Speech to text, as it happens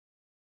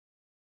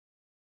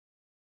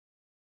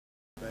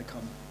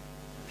come.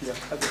 Pierre.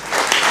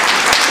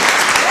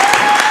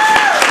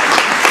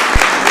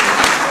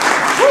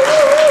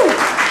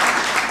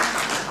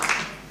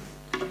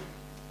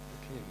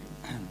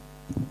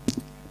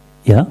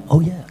 Yeah? Oh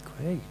yeah,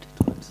 great.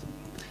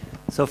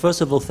 So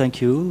first of all,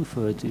 thank you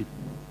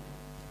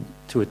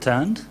to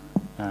attend,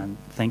 and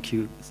thank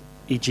you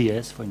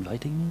EGS for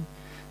inviting me,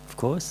 of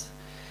course.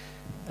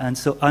 And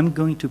so I'm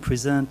going to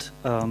present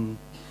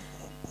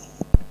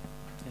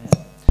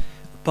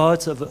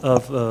parts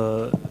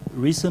of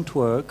recent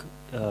work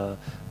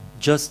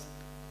just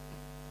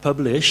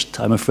published,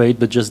 I'm afraid,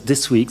 but just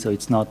this week, so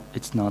it's not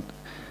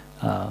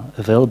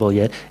available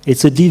yet.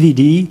 It's a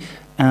DVD,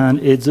 and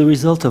it's a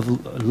result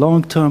of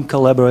long-term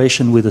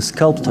collaboration with a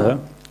sculptor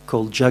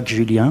called Jacques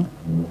Julien.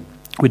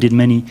 We did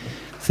many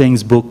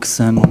things, books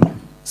and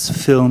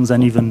films,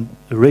 and even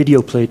a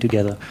radio play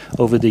together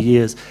over the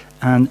years.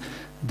 And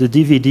the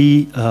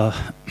DVD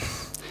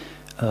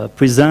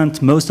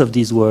present most of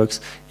these works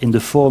in the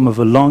form of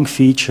a long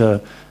feature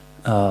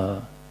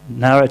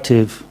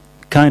narrative,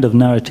 kind of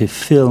narrative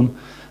film,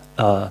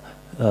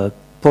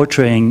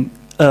 portraying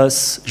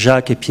us,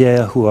 Jacques and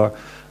Pierre,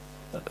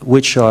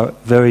 which are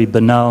very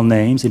banal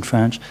names in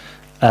French,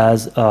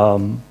 as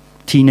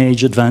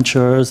teenage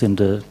adventurers in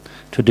the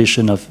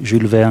tradition of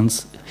Jules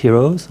Verne's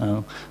heroes.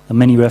 There are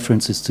many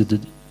references to the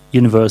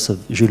universe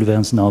of Jules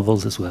Verne's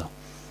novels as well.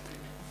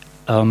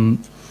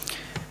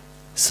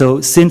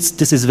 So since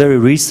this is very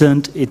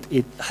recent,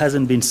 it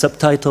hasn't been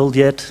subtitled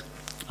yet.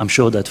 I'm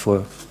sure that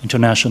for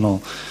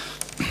international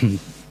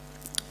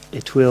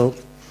it will.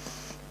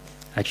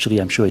 Actually,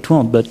 I'm sure it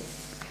won't, but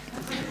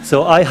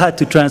so I had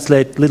to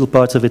translate little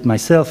parts of it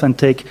myself and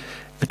take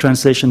a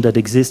translation that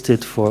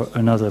existed for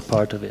another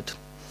part of it.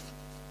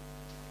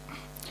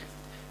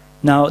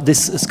 Now,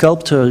 this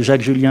sculptor,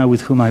 Jacques Julien,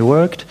 with whom I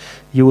worked,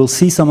 you will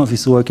see some of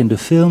his work in the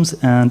films,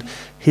 and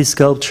his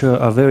sculptures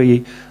are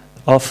very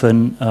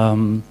often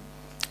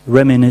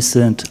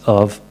reminiscent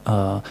of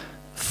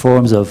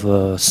forms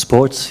of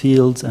sports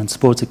fields and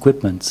sports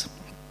equipments.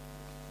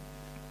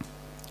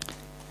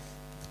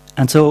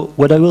 And so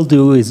what I will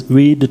do is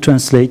read the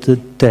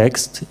translated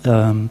text,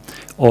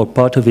 or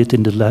part of it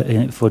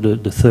for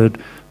the third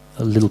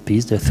little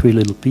piece. There are 3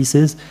 little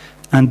pieces,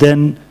 and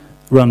then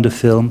run the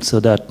film so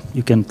that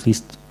you can at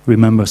least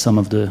remember some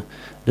of the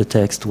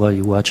text while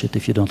you watch it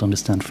if you don't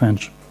understand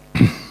French.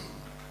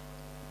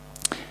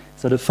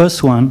 So the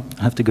first one,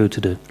 I have to go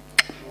to the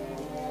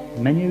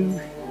menu.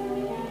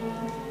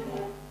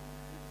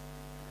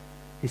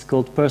 It's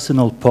called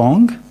Personal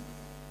Pong,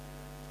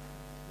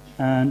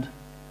 and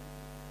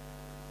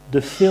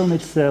the film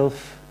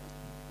itself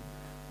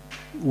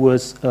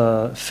was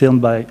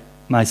filmed by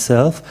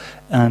myself,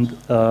 and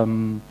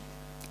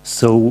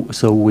so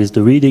with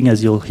the reading,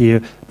 as you'll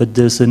hear, but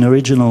there's an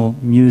original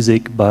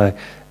music by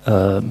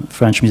a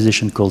French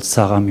musician called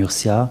Sarah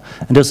Murcia,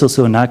 and there's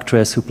also an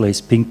actress who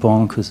plays ping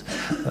pong, who's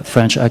a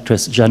French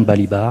actress, Jeanne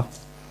Balibar.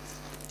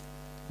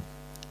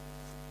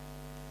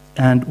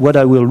 And what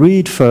I will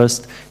read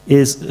first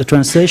is a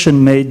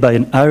translation made by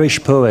an Irish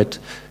poet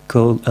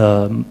called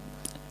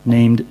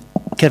named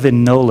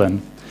Kevin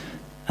Nolan,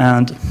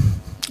 and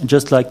I'd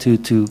just like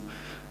to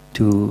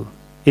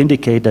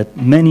indicate that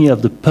many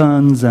of the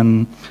puns,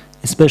 and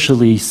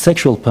especially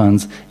sexual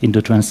puns, in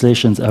the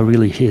translations are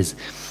really his.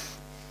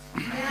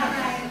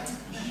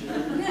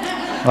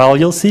 Well,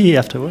 you'll see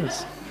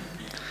afterwards.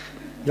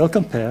 You'll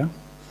compare.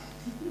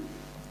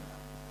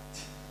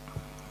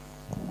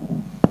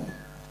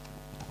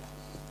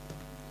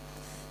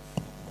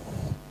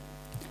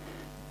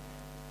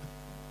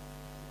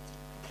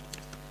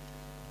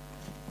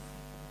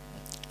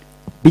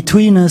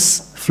 Between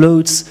us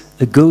floats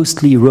a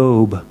ghostly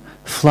robe,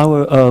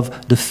 flower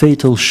of the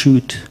fatal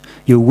shoot,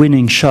 your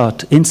winning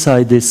shot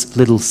inside this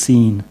little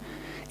scene,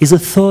 is a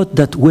thought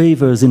that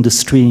wavers in the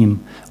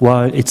stream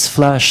while its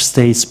flash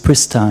stays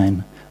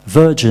pristine,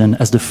 virgin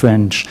as the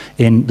French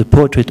in The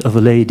Portrait of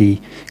a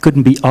Lady,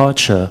 couldn't be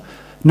Archer.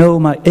 No,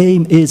 my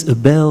aim is a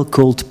belle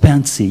called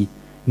Pansy,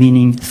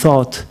 meaning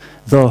thought,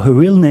 though her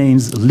real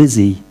name's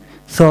Lizzie.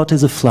 Thought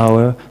is a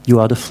flower, you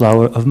are the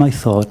flower of my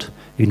thought,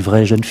 une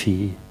vraie jeune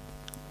fille.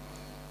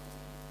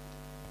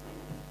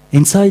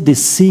 Inside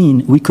this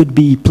scene, we could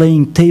be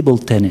playing table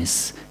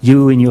tennis,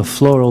 you in your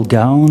floral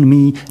gown,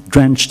 me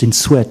drenched in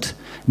sweat,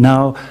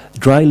 now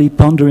dryly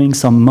pondering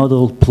some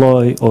model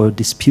ploy or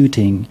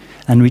disputing,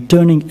 and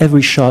returning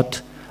every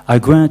shot. I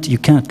grant you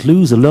can't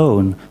lose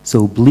alone,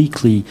 so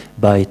bleakly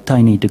by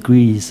tiny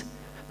degrees.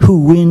 Who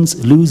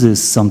wins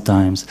loses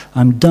sometimes.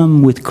 I'm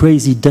dumb with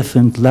crazy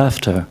deafened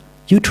laughter.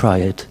 You try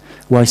it.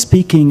 While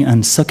speaking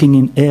and sucking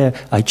in air,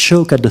 I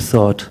choke at the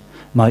thought.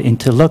 My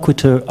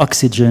interlocutor,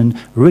 oxygen,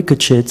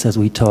 ricochets as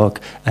we talk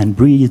and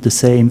breathe the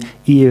same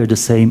ear, the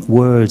same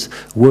words,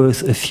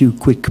 worth a few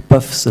quick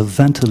puffs of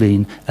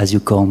Ventolin as you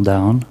calm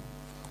down.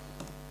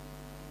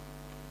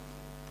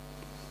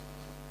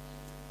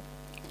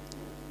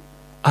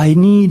 I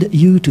need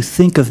you to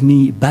think of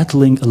me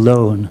battling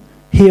alone.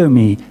 Hear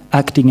me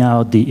acting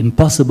out the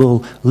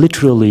impossible,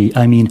 literally,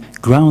 I mean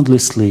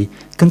groundlessly,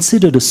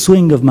 Consider the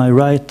swing of my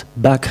right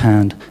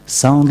backhand,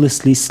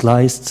 soundlessly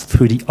sliced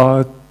through the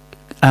arc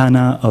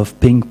Anna of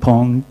ping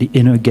pong, the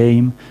inner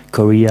game,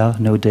 Korea,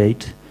 no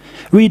date.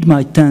 Read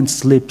my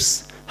tense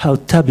lips, how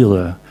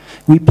tabular.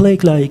 We play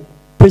like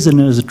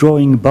prisoners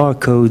drawing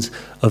barcodes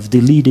of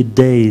deleted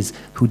days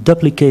who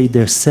duplicate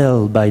their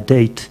cell by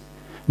date.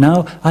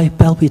 Now I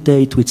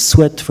palpitate with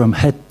sweat from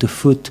head to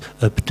foot,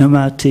 a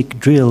pneumatic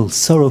drill,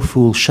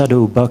 sorrowful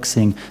shadow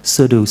boxing,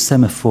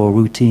 pseudo-semaphore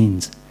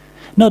routines.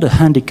 Not a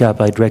handicap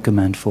I'd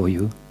recommend for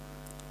you.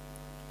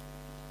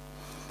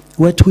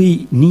 What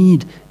we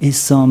need is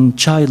some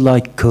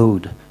childlike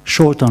code,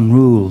 short on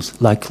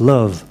rules, like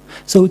love,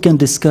 so we can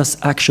discuss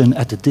action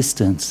at a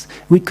distance.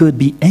 We could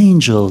be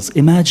angels.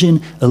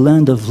 Imagine a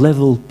land of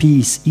level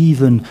peace,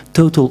 even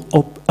total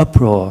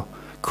uproar,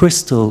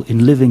 crystal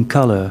in living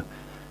color,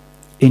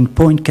 in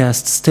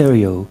point-cast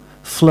stereo,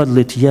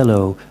 floodlit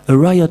yellow, a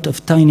riot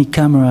of tiny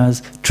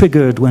cameras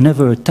triggered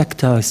whenever a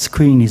tactile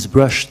screen is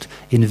brushed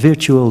in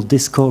virtual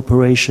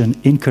discorporation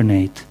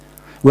incarnate,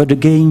 where the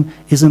game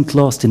isn't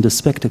lost in the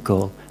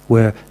spectacle,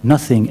 where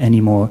nothing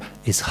anymore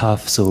is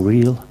half so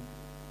real.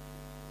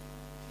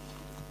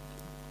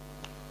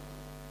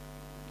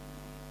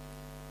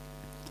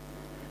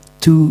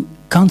 To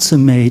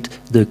consummate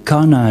the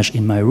carnage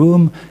in my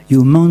room,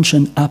 you munch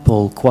an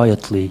apple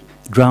quietly,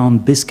 drown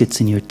biscuits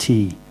in your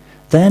tea.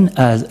 Then,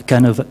 as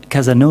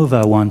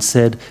Casanova once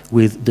said,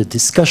 with the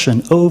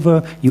discussion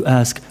over, you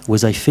ask,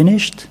 was I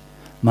finished?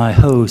 My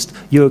host,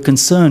 your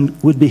concern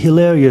would be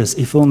hilarious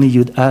if only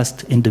you'd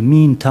asked in the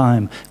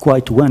meantime,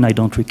 quite when I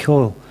don't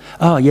recall.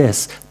 Ah,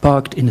 yes,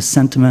 parked in a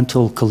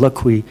sentimental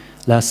colloquy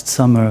last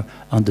summer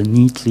on the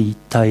neatly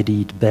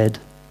tidied bed.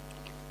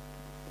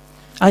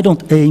 I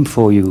don't aim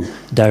for you,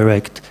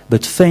 direct,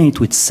 but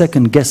faint with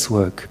second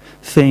guesswork,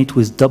 faint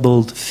with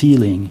doubled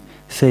feeling,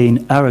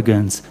 feign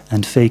arrogance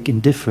and fake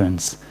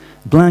indifference.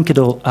 Blank it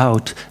all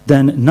out,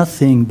 then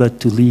nothing but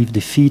to leave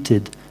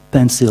defeated,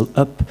 pencil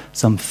up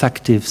some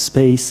factive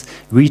space,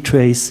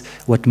 retrace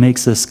what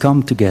makes us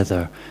come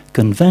together.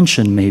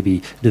 Convention,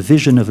 maybe, the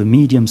vision of a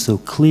medium so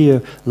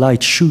clear,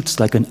 light shoots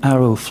like an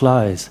arrow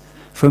flies.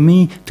 For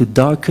me, to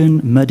darken,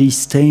 muddy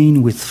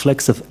stain with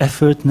flecks of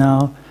effort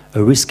now,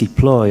 a risky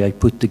ploy I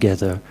put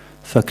together,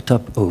 fucked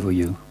up over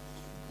you.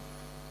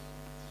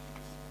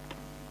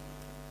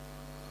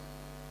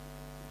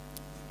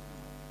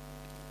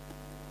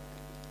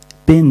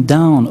 Pinned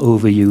down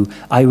over you,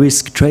 I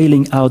risk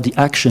trailing out the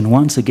action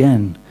once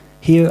again.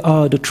 Here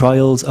are the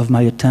trials of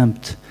my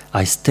attempt.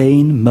 I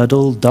stain,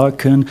 muddle,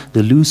 darken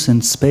the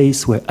loosened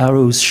space where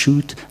arrows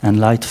shoot and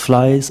light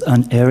flies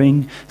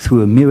unerring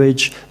through a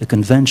mirage, a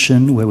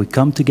convention where we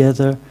come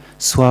together,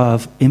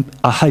 suave,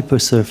 a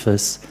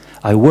hypersurface.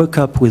 I work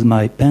up with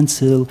my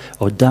pencil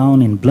or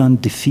down in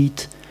blunt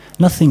defeat.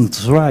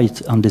 Nothing's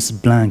right on this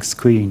blank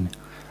screen.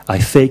 I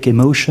fake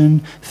emotion,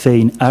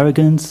 feign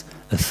arrogance,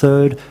 a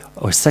third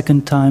or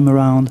second time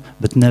around,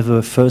 but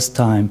never first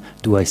time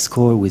do I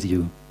score with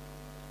you.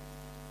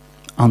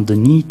 On the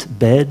neat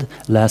bed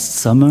last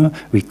summer,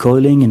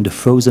 recoiling in the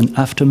frozen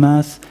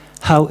aftermath,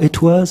 how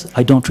it was,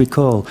 I don't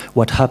recall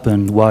what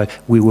happened while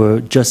we were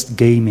just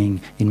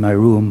gaming in my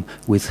room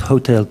with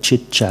hotel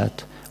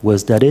chit-chat.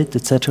 Was that it,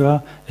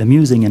 etc.?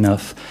 Amusing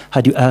enough.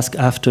 Had you asked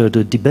after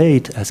the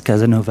debate, as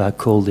Casanova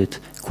called it,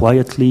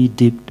 quietly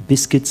dipped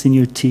biscuits in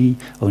your tea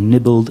or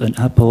nibbled an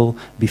apple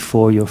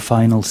before your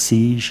final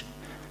siege,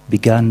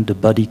 began the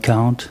body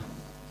count?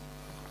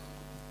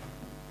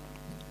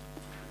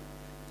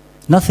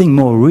 Nothing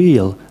more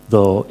real,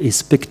 though,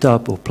 is picked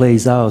up or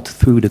plays out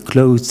through the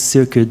closed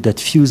circuit that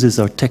fuses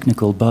our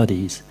technical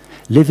bodies.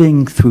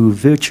 Living through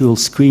virtual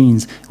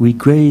screens, we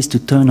graze to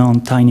turn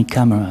on tiny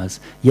cameras,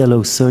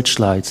 yellow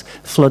searchlights,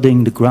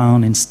 flooding the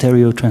ground in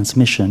stereo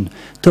transmission,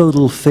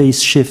 total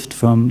phase shift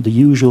from the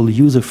usual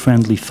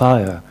user-friendly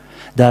fire,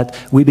 that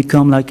we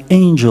become like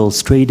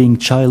angels trading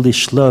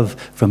childish love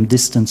from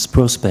distant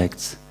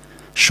prospects,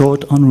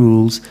 short on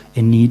rules,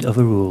 in need of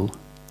a rule.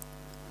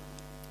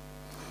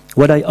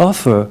 What I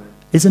offer,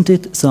 isn't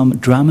it some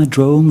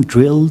dramadrome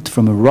drilled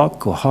from a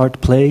rock or hard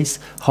place,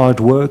 hard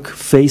work,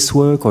 face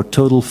work, or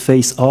total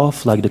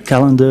face-off, like the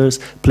calendars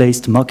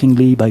placed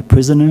mockingly by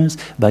prisoners,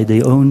 by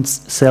their own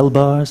cell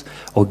bars,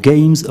 or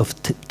games of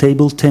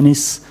table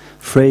tennis,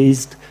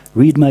 phrased,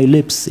 read my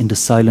lips in the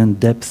silent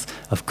depth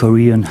of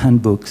Korean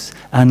handbooks,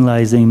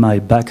 analyzing my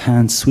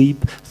backhand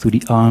sweep through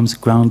the arm's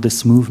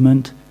groundless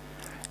movement?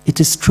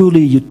 It is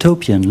truly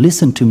utopian.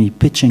 Listen to me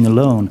pitching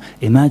alone.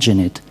 Imagine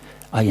it.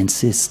 I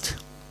insist.